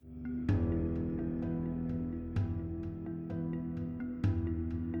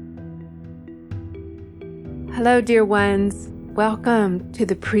Hello, dear ones. Welcome to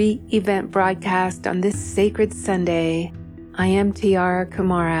the pre-event broadcast on this sacred Sunday. I am Tiara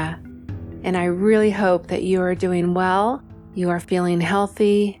Kumara, and I really hope that you are doing well, you are feeling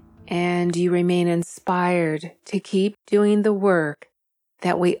healthy, and you remain inspired to keep doing the work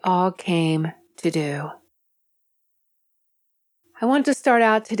that we all came to do. I want to start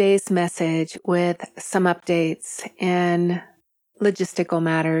out today's message with some updates and logistical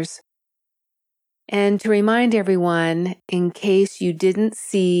matters. And to remind everyone, in case you didn't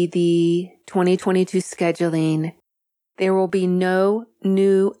see the 2022 scheduling, there will be no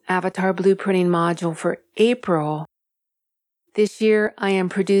new Avatar Blueprinting module for April. This year, I am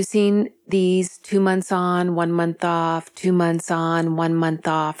producing these 2 months on, 1 month off, 2 months on, 1 month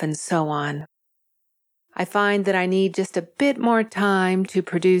off, and so on. I find that I need just a bit more time to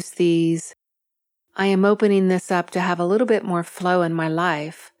produce these. I am opening this up to have a little bit more flow in my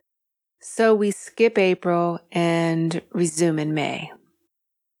life. So we skip April and resume in May.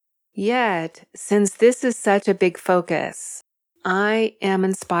 Yet, since this is such a big focus, I am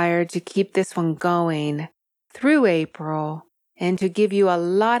inspired to keep this one going through April and to give you a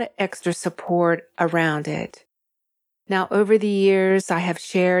lot of extra support around it. Now, over the years, I have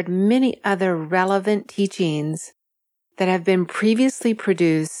shared many other relevant teachings that have been previously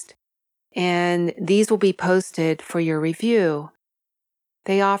produced, and these will be posted for your review.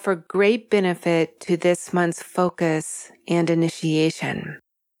 They offer great benefit to this month's focus and initiation.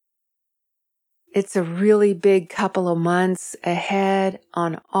 It's a really big couple of months ahead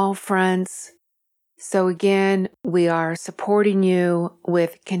on all fronts. So again, we are supporting you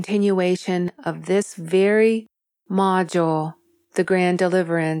with continuation of this very module, the Grand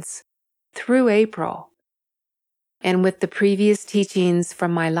Deliverance, through April, and with the previous teachings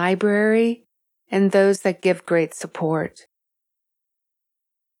from my library and those that give great support.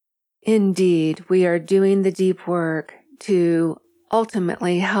 Indeed, we are doing the deep work to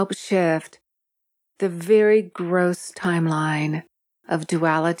ultimately help shift the very gross timeline of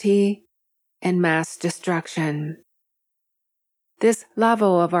duality and mass destruction. This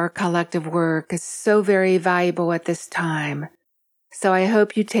level of our collective work is so very valuable at this time, so I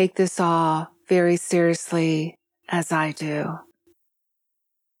hope you take this all very seriously as I do.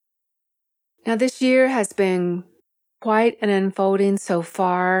 Now, this year has been quite an unfolding so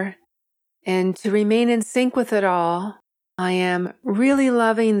far. And to remain in sync with it all, I am really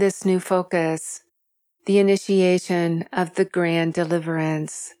loving this new focus, the initiation of the Grand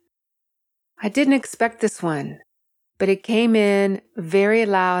Deliverance. I didn't expect this one, but it came in very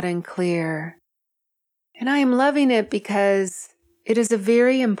loud and clear. And I am loving it because it is a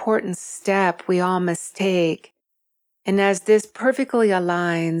very important step we all must take. And as this perfectly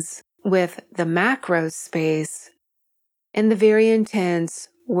aligns with the macro space and the very intense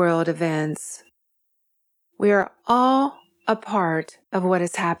world events. We are all a part of what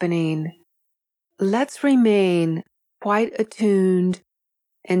is happening. Let's remain quite attuned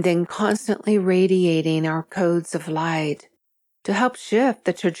and then constantly radiating our codes of light to help shift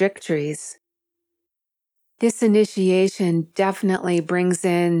the trajectories. This initiation definitely brings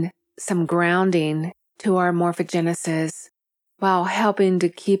in some grounding to our morphogenesis while helping to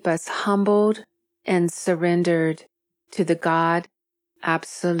keep us humbled and surrendered to the God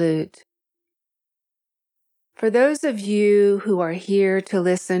Absolute. For those of you who are here to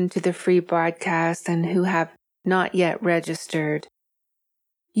listen to the free broadcast and who have not yet registered,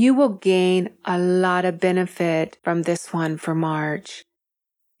 you will gain a lot of benefit from this one for March.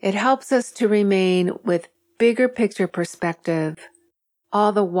 It helps us to remain with bigger picture perspective,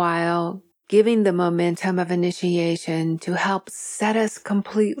 all the while giving the momentum of initiation to help set us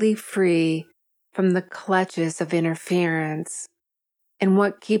completely free from the clutches of interference and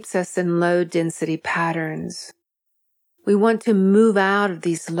what keeps us in low density patterns. We want to move out of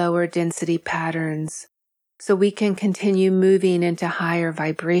these lower density patterns so we can continue moving into higher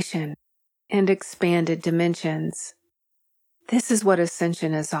vibration and expanded dimensions. This is what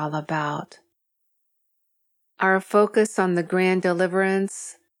Ascension is all about. Our focus on the Grand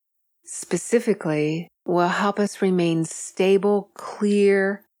Deliverance specifically will help us remain stable,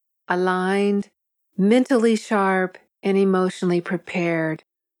 clear, aligned, mentally sharp, and emotionally prepared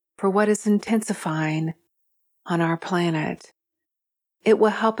for what is intensifying on our planet. It will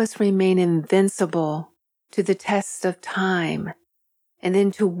help us remain invincible to the tests of time and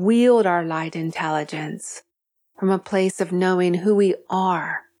then to wield our light intelligence from a place of knowing who we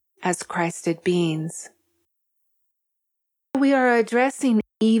are as Christed beings. We are addressing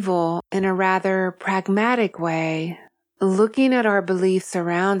evil in a rather pragmatic way, looking at our beliefs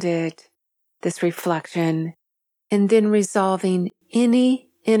around it, this reflection, and then resolving any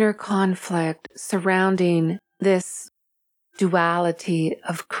inner conflict surrounding this duality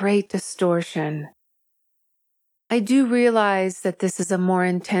of great distortion. I do realize that this is a more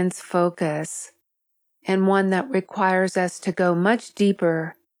intense focus and one that requires us to go much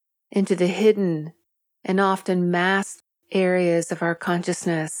deeper into the hidden and often masked areas of our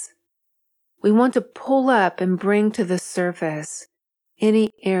consciousness. We want to pull up and bring to the surface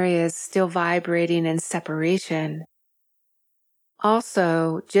any areas still vibrating in separation.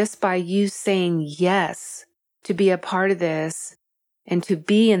 Also, just by you saying yes to be a part of this and to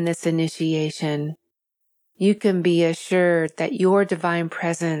be in this initiation, you can be assured that your divine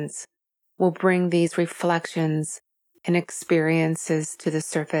presence will bring these reflections and experiences to the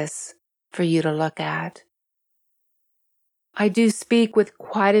surface for you to look at. I do speak with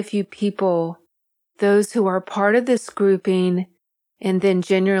quite a few people, those who are part of this grouping, and then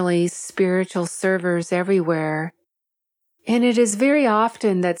generally spiritual servers everywhere. And it is very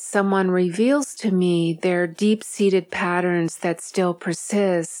often that someone reveals to me their deep-seated patterns that still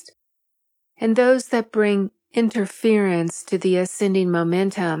persist, and those that bring interference to the ascending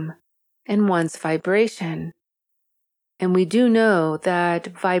momentum and one's vibration. And we do know that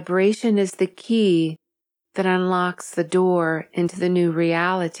vibration is the key that unlocks the door into the new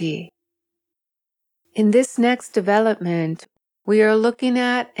reality. In this next development, we are looking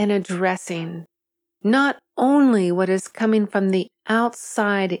at and addressing not only what is coming from the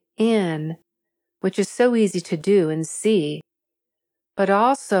outside in, which is so easy to do and see, but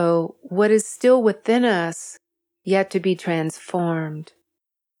also what is still within us, yet to be transformed.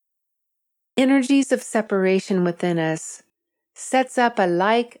 Energies of separation within us sets up a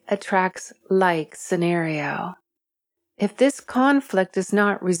like attracts like scenario. If this conflict is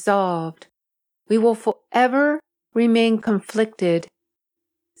not resolved, we will forever remain conflicted,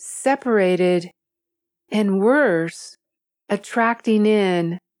 separated, and worse, attracting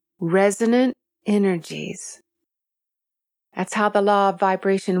in resonant energies. That's how the law of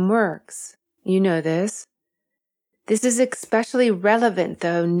vibration works. You know this. This is especially relevant,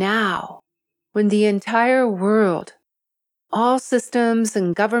 though, now, when the entire world, all systems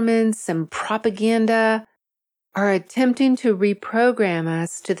and governments and propaganda are attempting to reprogram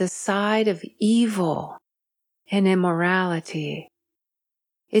us to the side of evil and immorality.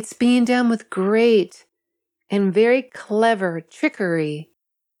 It's being done with great and very clever trickery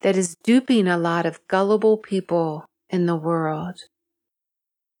that is duping a lot of gullible people in the world.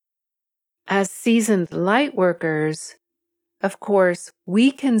 As seasoned light workers, of course,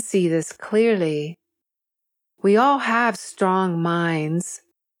 we can see this clearly. We all have strong minds.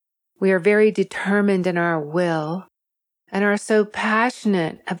 We are very determined in our will and are so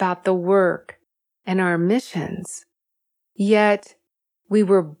passionate about the work and our missions. Yet, we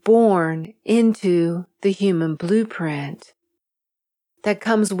were born into the human blueprint that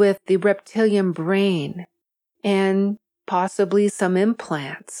comes with the reptilian brain and possibly some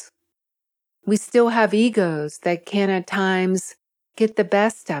implants. We still have egos that can at times get the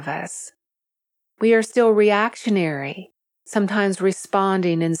best of us. We are still reactionary, sometimes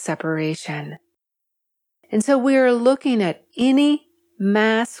responding in separation. And so we are looking at any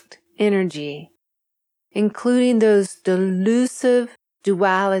masked energy, including those delusive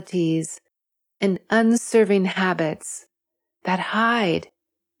dualities and unserving habits that hide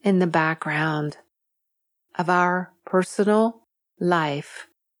in the background of our personal life,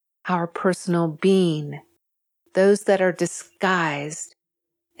 our personal being, those that are disguised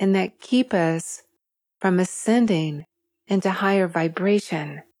and that keep us from ascending into higher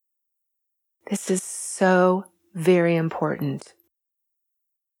vibration. This is so very important.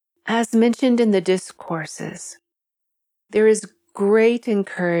 As mentioned in the discourses, there is great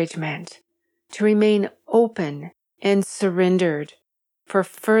encouragement to remain open and surrendered for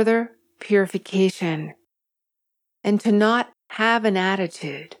further purification, and to not have an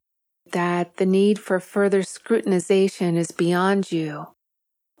attitude that the need for further scrutinization is beyond you,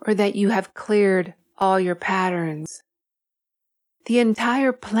 or that you have cleared all your patterns. The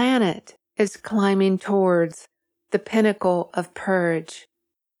entire planet is climbing towards the pinnacle of purge.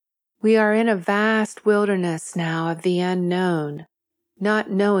 We are in a vast wilderness now of the unknown,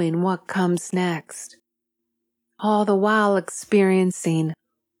 not knowing what comes next, all the while experiencing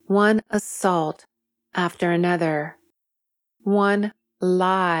one assault after another, one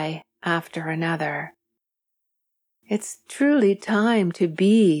lie after another. It's truly time to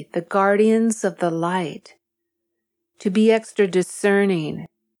be the guardians of the light, to be extra discerning,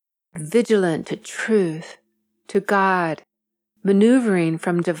 vigilant to truth, to God, maneuvering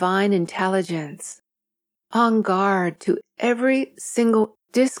from divine intelligence, on guard to every single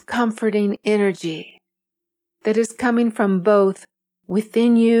discomforting energy that is coming from both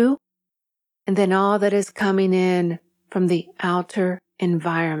within you, and then all that is coming in from the outer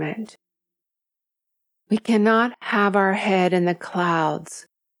environment. We cannot have our head in the clouds,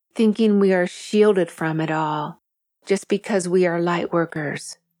 thinking we are shielded from it all, just because we are light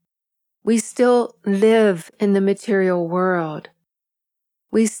workers. We still live in the material world.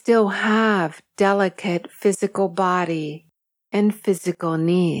 We still have delicate physical body and physical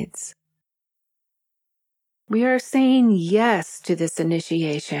needs. We are saying yes to this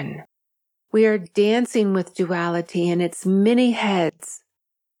initiation. We are dancing with duality in its many heads,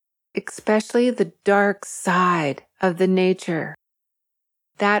 especially the dark side of the nature,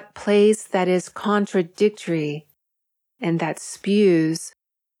 that place that is contradictory and that spews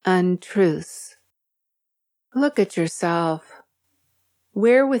untruths. Look at yourself.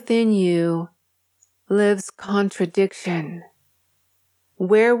 Where within you lives contradiction?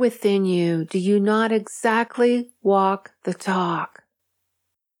 Where within you do you not exactly walk the talk?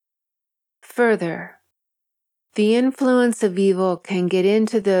 Further, the influence of evil can get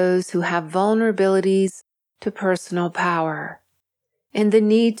into those who have vulnerabilities to personal power and the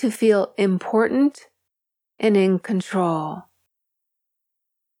need to feel important and in control.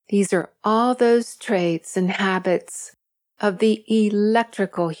 These are all those traits and habits of the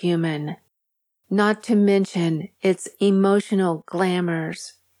electrical human, not to mention its emotional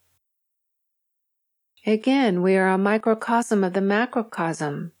glamours. Again, we are a microcosm of the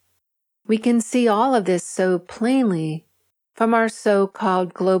macrocosm. We can see all of this so plainly from our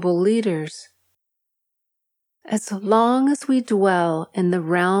so-called global leaders. As long as we dwell in the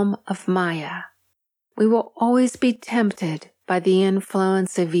realm of Maya, we will always be tempted by the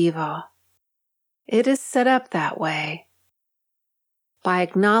influence of evil. It is set up that way. By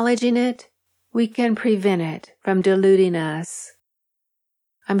acknowledging it, we can prevent it from deluding us.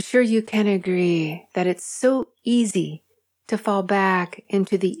 I'm sure you can agree that it's so easy to fall back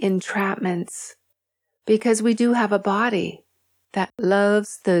into the entrapments because we do have a body that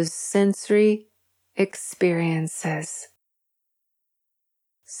loves those sensory experiences.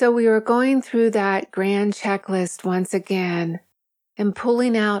 So we are going through that grand checklist once again and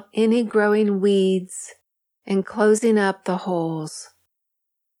pulling out any growing weeds and closing up the holes.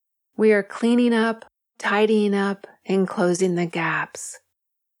 We are cleaning up, tidying up, and closing the gaps.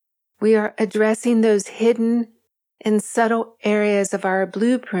 We are addressing those hidden and subtle areas of our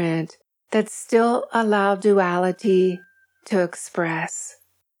blueprint that still allow duality to express.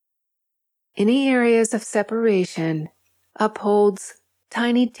 Any areas of separation upholds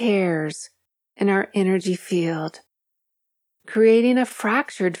tiny tears in our energy field, creating a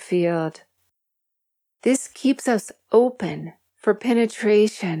fractured field. This keeps us open for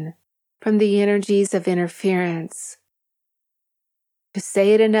penetration from the energies of interference. To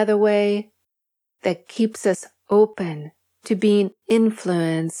say it another way, that keeps us open to being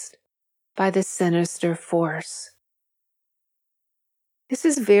influenced by the sinister force. This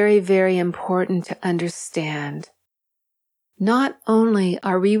is very, very important to understand. Not only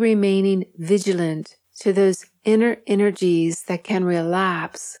are we remaining vigilant to those inner energies that can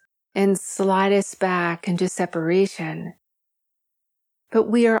relapse and slide us back into separation, but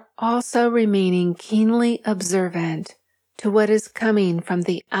we are also remaining keenly observant to what is coming from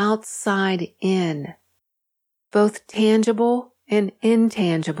the outside in, both tangible and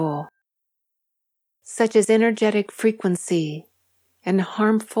intangible, such as energetic frequency and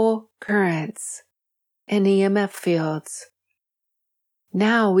harmful currents and EMF fields.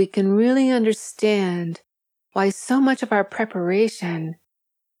 Now we can really understand why so much of our preparation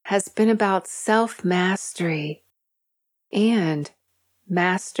has been about self-mastery and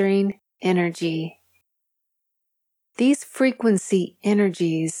mastering energy. These frequency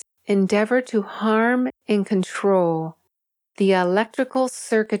energies endeavor to harm and control the electrical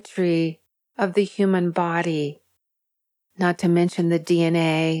circuitry of the human body, not to mention the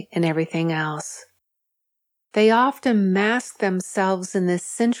DNA and everything else. They often mask themselves in the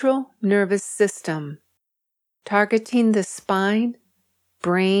central nervous system, targeting the spine,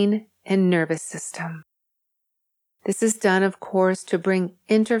 brain, and nervous system. This is done, of course, to bring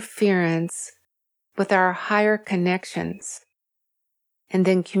interference with our higher connections and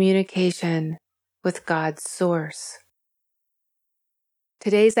then communication with God's source.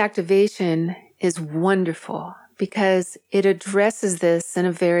 Today's activation is wonderful because it addresses this in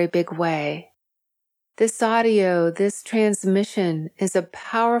a very big way. This audio, this transmission is a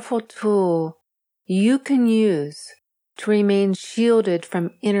powerful tool you can use to remain shielded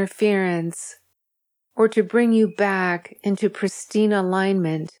from interference or to bring you back into pristine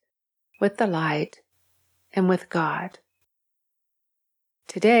alignment with the light and with God.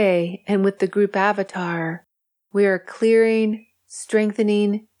 Today, and with the group avatar, we are clearing,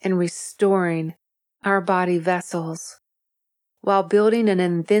 strengthening and restoring our body vessels, while building an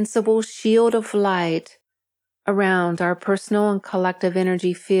invincible shield of light around our personal and collective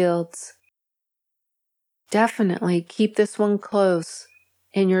energy fields. Definitely keep this one close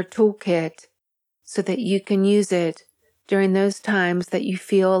in your toolkit so that you can use it during those times that you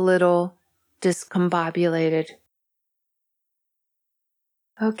feel a little discombobulated.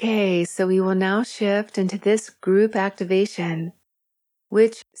 Okay, so we will now shift into this group activation,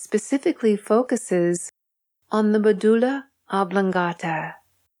 which specifically focuses on the medulla oblongata.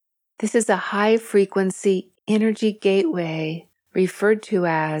 This is a high-frequency energy gateway referred to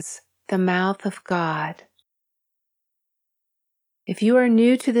as the mouth of God. If you are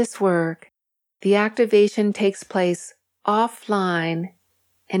new to this work, the activation takes place offline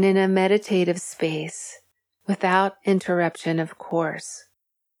and in a meditative space, without interruption, of course.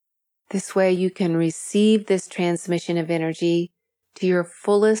 This way you can receive this transmission of energy to your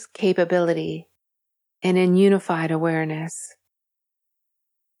fullest capability and in unified awareness.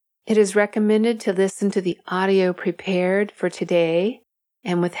 It is recommended to listen to the audio prepared for today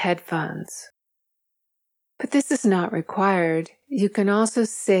and with headphones. But this is not required. You can also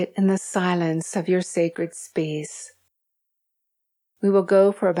sit in the silence of your sacred space. We will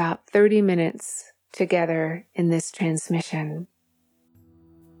go for about 30 minutes together in this transmission.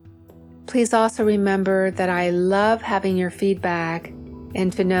 Please also remember that I love having your feedback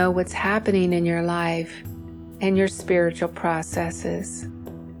and to know what's happening in your life and your spiritual processes.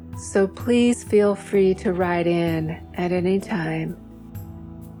 So please feel free to write in at any time.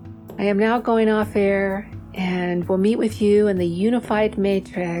 I am now going off air and will meet with you in the unified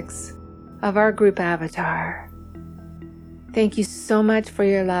matrix of our group avatar. Thank you so much for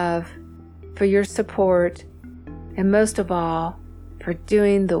your love, for your support, and most of all, for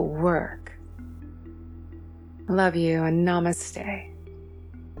doing the work. Love you and namaste.